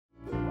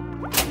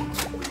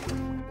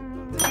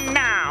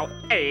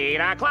8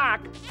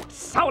 o'clock.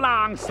 So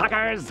long,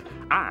 suckers.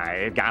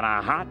 I've got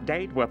a hot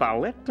date with a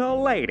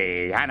little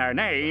lady, and her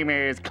name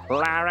is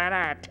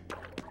Clarinet.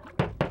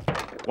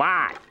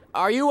 What?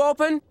 Are you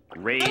open?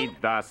 Read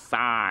the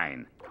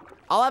sign.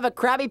 I'll have a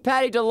Krabby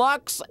Patty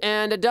Deluxe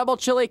and a double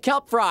chili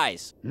kelp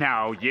fries.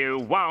 No, you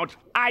won't.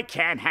 I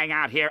can't hang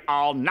out here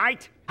all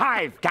night.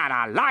 I've got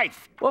a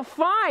life. Well,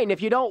 fine,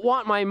 if you don't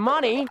want my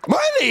money.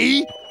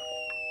 Money?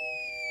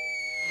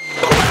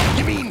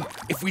 You mean,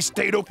 if we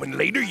stayed open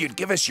later, you'd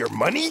give us your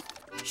money?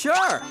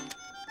 Sure.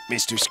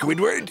 Mr.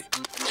 Squidward,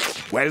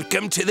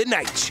 welcome to the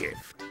night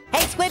shift.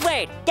 Hey,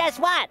 Squidward, guess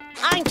what?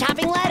 I'm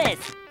chopping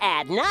lettuce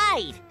at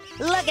night.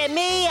 Look at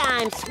me,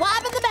 I'm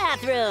swabbing the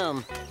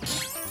bathroom.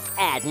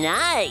 At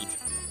night.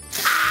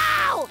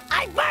 Ow!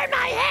 I burned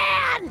my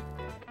hand!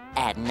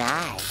 At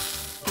night.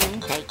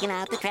 Taking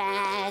out the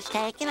trash,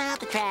 taking out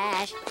the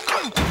trash.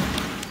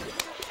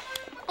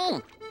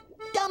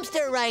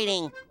 Dumpster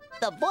writing.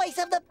 The voice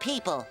of the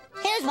people.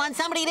 Here's one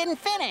somebody didn't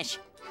finish.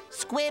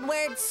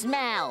 Squidward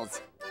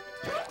smells.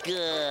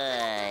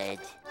 Good.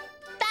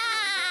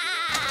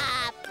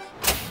 Stop!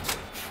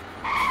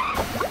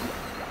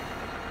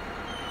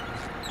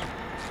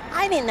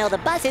 I didn't know the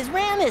buses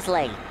ran this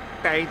late.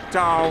 They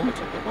don't.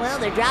 Well,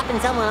 they're dropping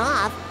someone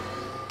off.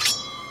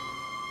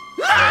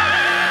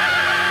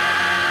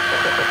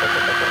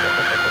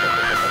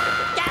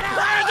 Get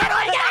away! Get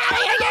away! Get out of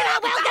here! You're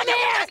not welcome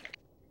here!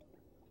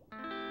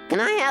 Can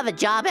I have a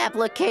job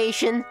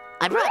application?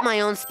 I brought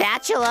my own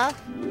spatula.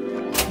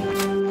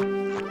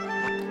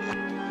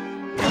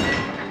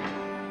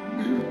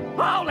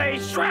 Holy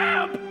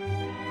shrimp!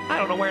 I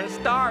don't know where to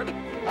start.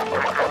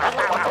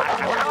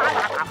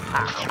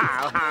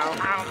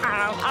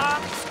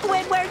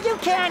 Squidward, you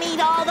can't eat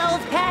all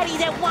those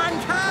patties at one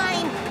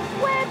time!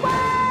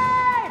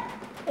 Squidward!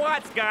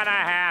 What's gonna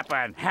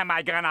happen? Am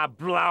I gonna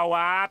blow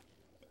up?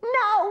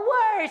 No,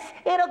 worse!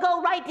 It'll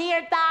go right to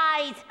your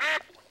thighs!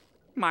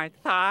 My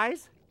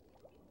thighs?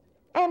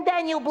 And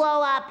then you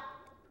blow up.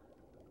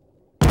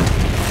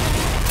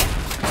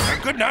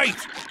 Good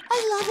night.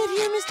 I love it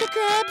here, Mr.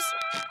 Krabs.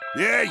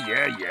 Yeah.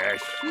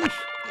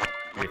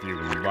 If you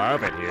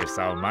love it here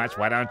so much,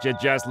 why don't you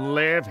just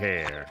live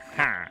here?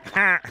 Ha,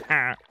 ha,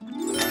 ha.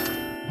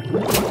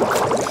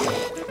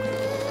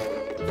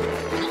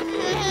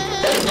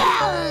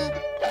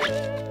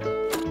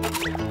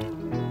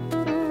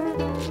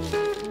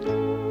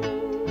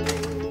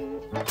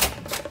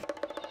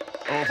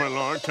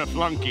 Overlord to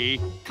Flunky.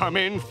 Come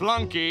in,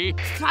 Flunky.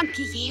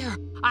 Flunky here.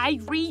 I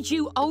read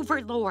you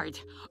Overlord.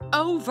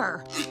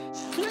 Over.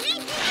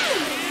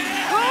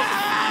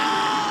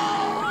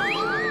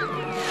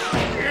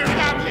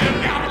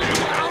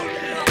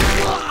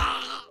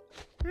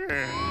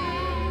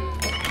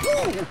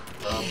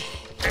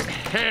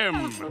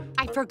 Him.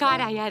 I forgot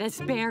I had a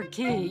spare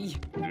key.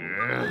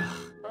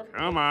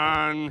 Come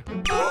on.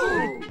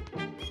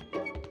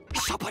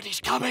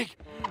 Somebody's coming.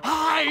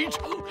 Hide.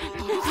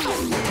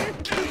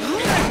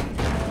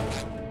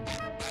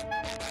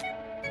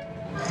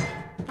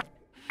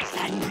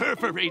 That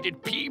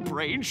perforated pea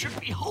brain should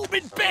be home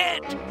in bed.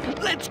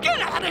 Let's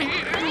get out of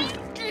here.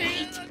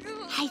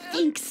 I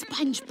think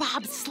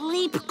SpongeBob's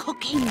sleep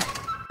cooking.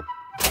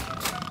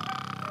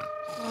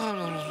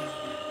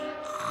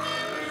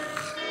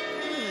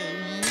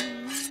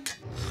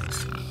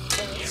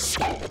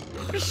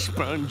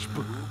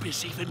 SpongeBob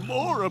is even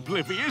more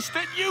oblivious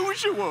than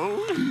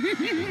usual.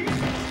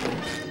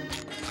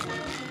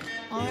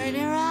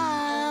 Order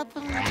up.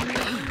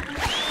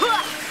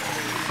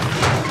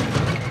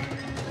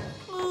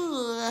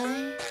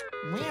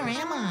 Where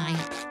am I?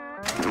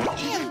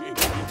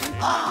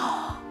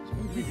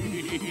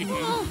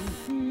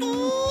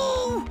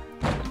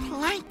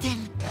 Plankton!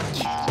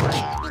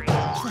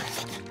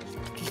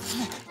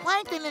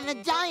 Plankton and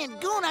a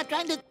giant goon are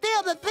trying to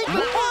steal the thing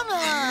from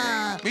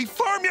formula! Me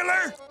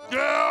formula?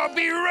 I'll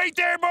be right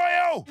there,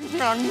 boyo.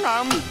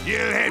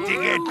 You'll have to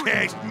get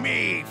past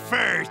me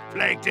first,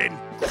 Plankton.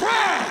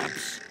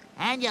 Krabs!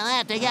 And you'll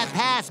have to get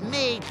past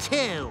me,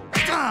 too.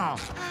 Ow!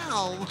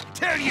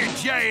 Tell your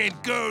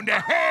giant goon to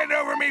hand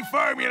over me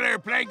formula,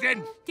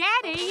 Plankton.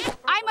 Daddy,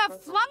 I'm a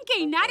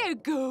flunky, not a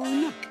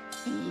goon.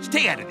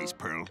 Stay out of this,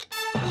 Pearl.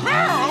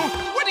 Pearl?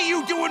 What are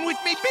you doing with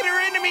me bitter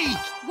enemy?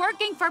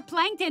 Working for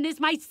Plankton is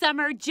my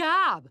summer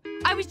job.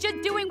 I was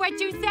just doing what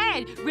you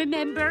said.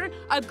 Remember,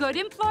 a good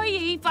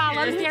employee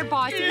follows their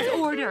boss's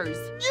orders.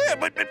 Yeah,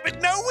 but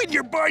no when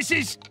your boss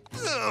is...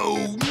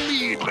 Oh,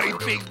 me and my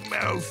big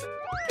mouth.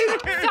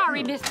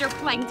 Sorry, Mr.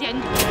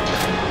 Plankton.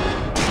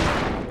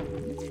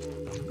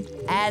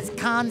 As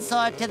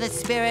consort to the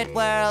spirit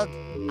world,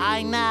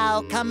 I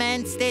now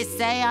commence this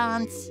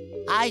seance.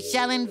 I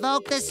shall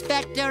invoke the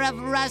specter of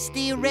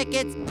Rusty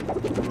Ricketts.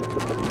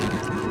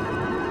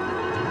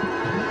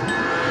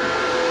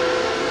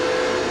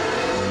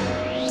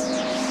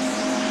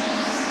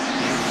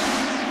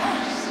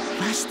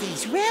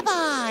 Rusty's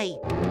ribeye!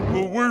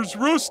 Well, where's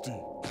Rusty?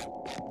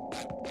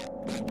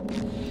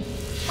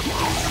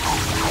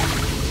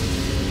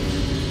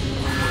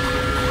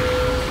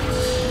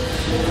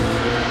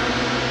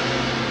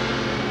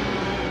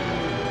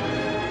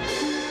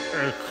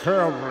 Be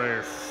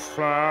careful,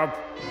 Slap.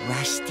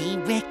 Rusty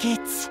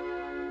Rickets.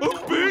 A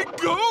big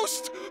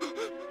ghost?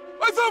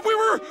 I thought we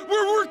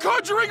were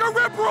conjuring a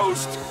rib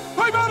roast.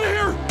 I'm out of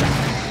here.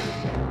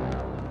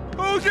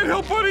 I'll get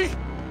help, buddy.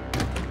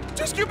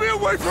 Just get me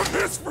away from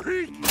this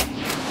freak.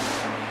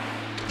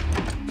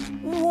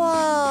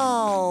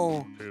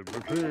 Whoa.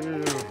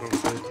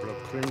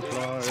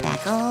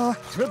 Tackle.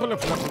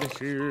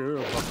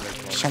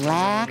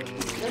 Shellac.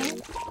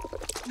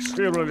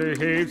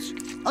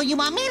 Oh, you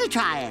want me to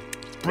try it?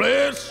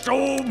 Bless,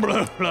 oh,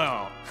 blah,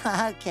 blah.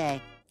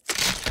 Okay.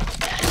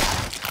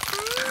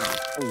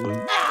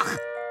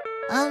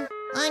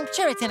 I'm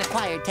sure it's an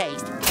acquired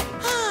taste.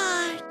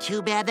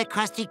 Too bad the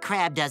Krusty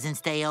Krab doesn't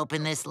stay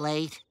open this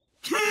late.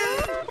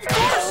 Of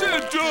course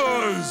it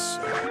does!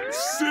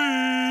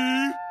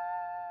 See?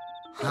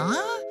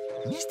 Huh?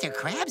 Mr.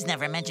 Krabs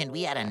never mentioned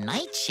we had a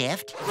night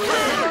shift.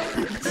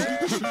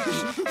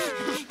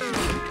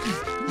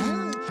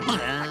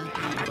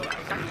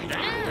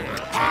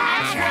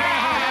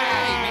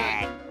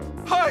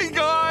 Hi,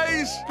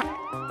 guys!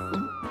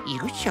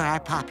 You sure are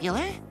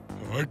popular.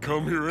 I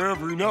come here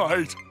every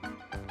night.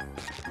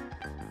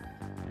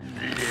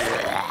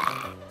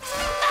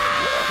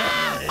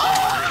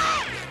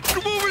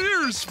 Come over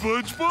here,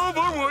 SpongeBob.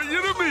 I want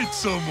you to meet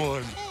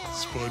someone.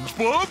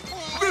 SpongeBob,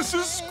 this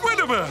is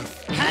Squidward.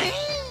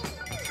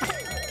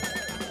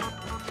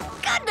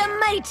 Good to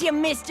meet you,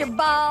 Mr.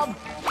 Bob.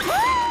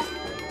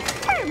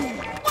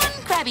 One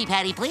Krabby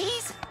Patty,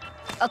 please.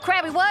 A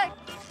Krabby what?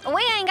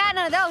 We ain't got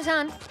none of those,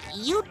 hon.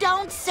 You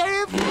don't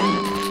serve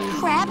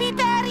Krabby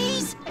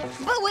Patties?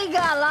 But we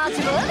got lots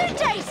of other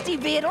tasty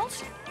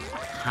vittles.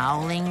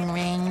 Howling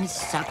rings,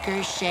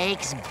 sucker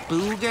shakes,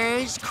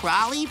 boogers,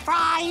 crawly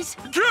fries.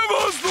 Give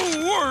us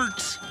the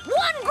works.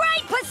 One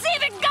great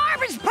Pacific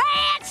garbage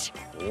patch!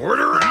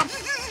 Order up.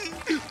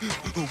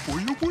 Oh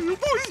boy, oh boy, oh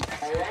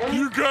boy.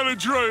 You gotta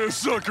try a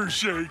sucker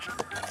shake.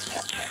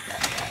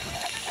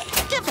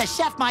 Give the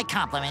chef my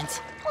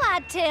compliments. Why,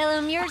 tell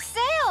him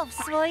yourself,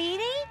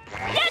 sweetie.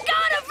 You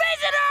got a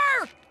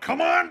visitor!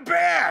 Come on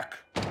back.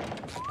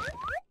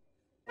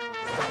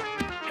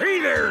 Hey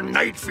there,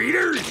 night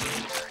feeders.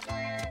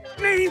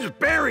 Name's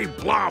Barry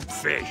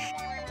Blobfish.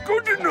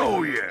 Good to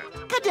know you.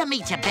 Good to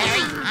meet you,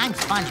 Barry. I'm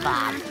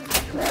SpongeBob.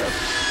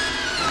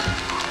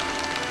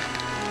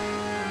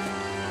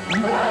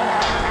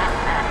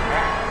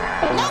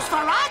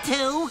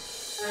 Nosferatu!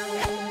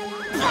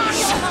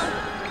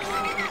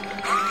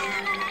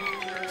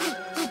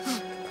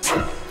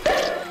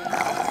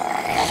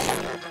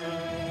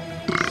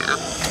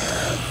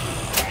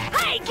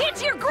 Hey,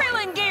 get your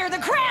grilling gear. The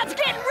crowd's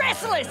getting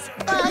restless.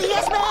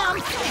 Yes,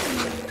 ma'am.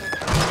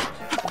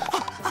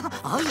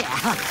 Oh,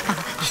 yeah.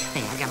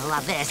 They're gonna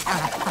love this.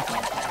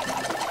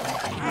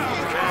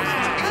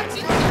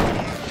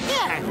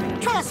 Here,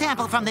 try a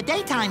sample from the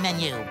daytime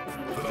menu.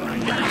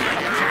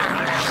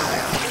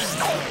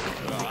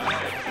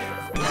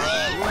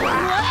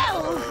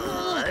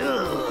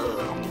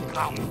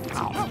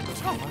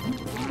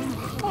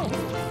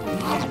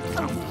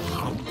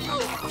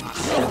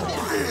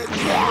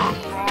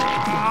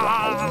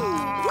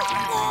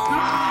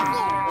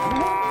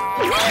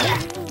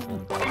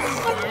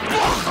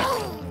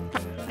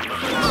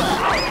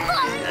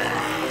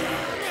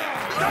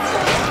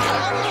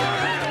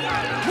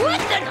 What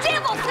the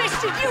devil fish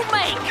did you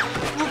make?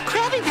 Well,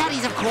 Krabby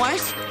Patties, of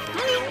course.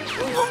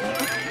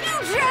 You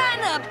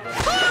trying to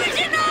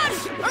poison us?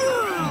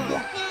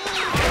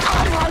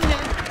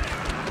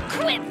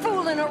 Quit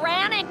fooling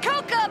around and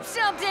cook up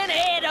something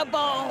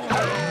edible.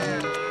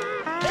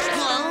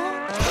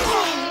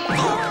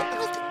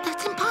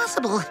 That's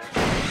impossible.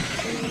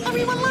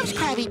 Everyone loves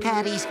Krabby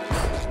Patties.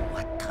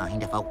 What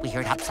kind of a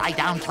weird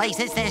upside-down place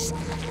is this?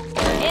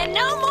 And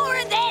no more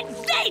of that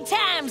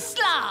daytime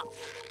slop.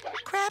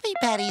 Krabby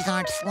Patties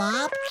aren't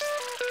slop.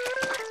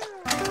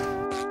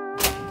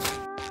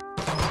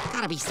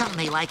 Gotta be something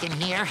they like in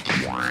here.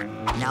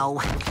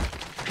 No.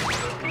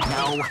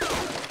 No.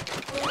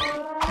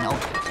 Nope.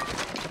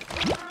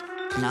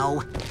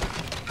 No.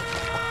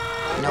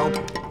 Nope.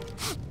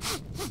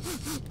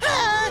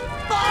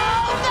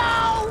 Oh, no!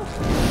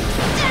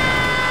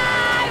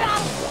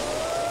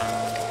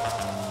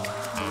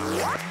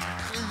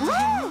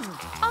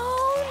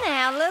 Oh,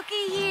 now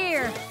looky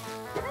here.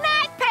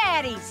 Night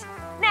patties.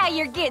 Now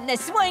you're getting the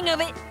swing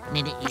of it.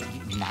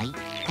 Night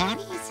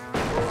patties?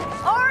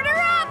 Order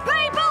up,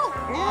 people!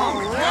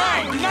 All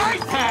right,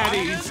 night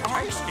patties.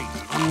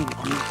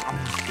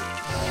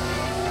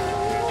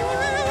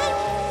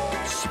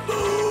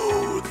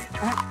 Smooth.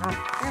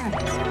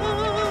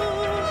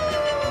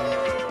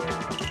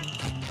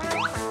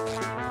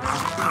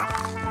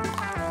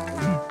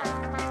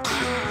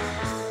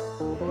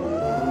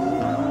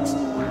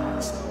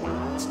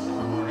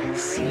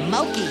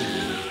 Smoky.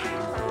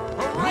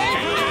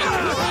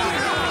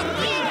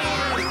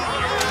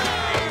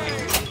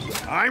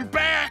 I'm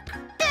back.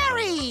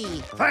 Barry!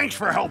 Thanks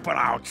for helping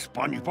out,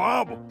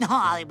 SpongeBob.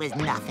 Oh, it was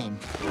nothing.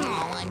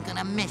 Oh, I'm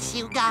gonna miss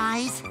you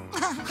guys.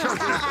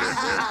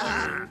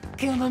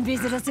 Come and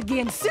visit us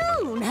again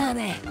soon,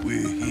 honey.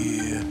 We're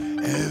here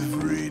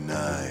every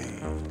night.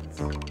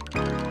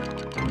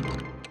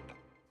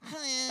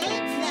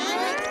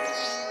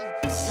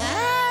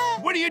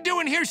 What are you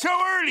doing here so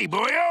early,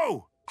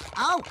 boyo?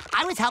 Oh,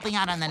 I was helping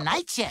out on the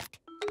night shift.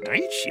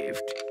 Night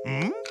shift?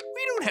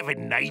 We don't have a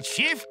night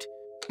shift.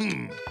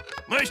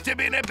 Must have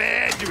been a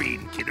bad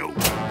dream, kiddo.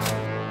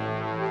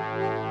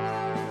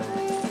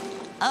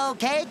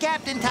 Okay,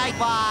 Captain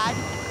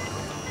Tightwad.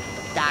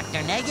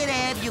 Dr.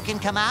 Negative, you can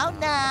come out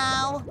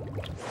now.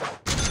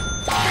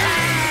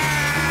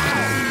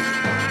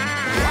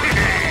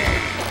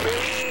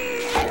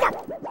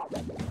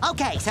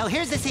 Okay, so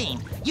here's the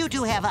scene. You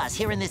two have us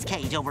here in this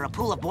cage over a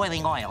pool of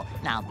boiling oil.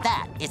 Now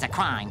that is a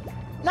crime.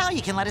 Now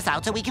you can let us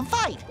out so we can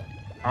fight.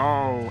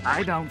 Oh,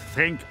 I don't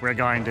think we're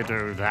going to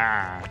do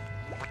that.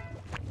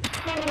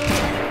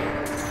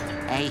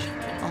 Hey,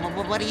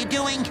 what are you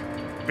doing?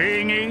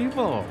 Being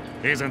evil.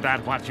 Isn't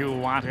that what you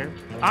wanted?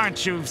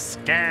 Aren't you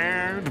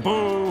scared?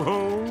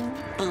 Boo-hoo.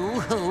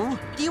 Boo-hoo?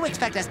 Do you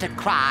expect us to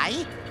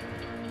cry?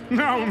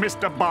 No,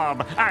 Mr.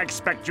 Bob. I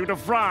expect you to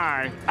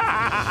fry.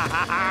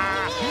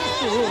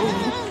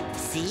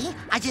 See?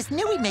 I just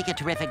knew he'd make a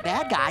terrific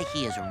bad guy.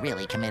 He is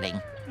really committing.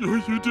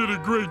 You did a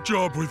great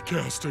job with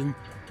casting.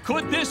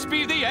 Could this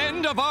be the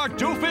end of our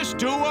doofus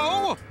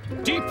duo?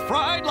 Deep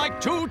fried like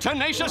two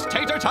tenacious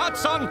tater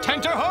tots on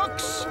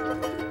tenterhooks?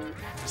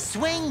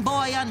 Swing,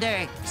 boy,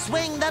 under.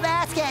 Swing the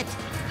basket.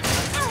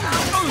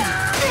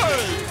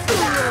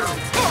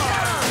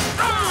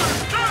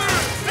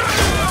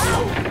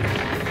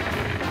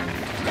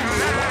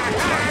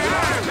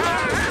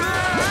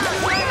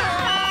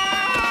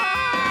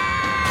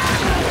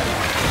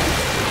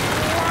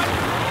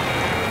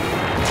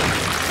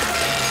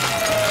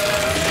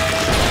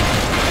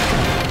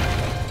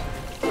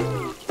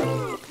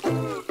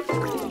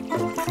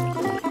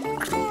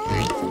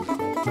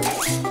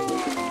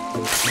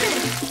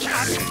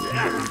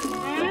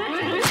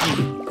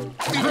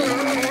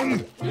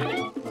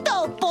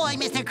 Oh boy,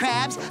 Mr.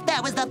 Krabs,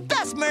 that was the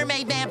best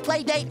Mermaid Man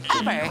playdate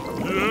ever.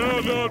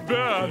 Yeah, not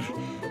bad.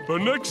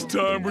 But next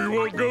time we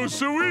won't go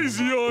so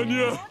easy on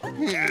you.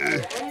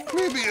 Yeah,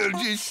 maybe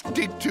I'll just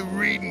stick to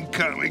reading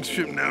comics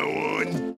from now on.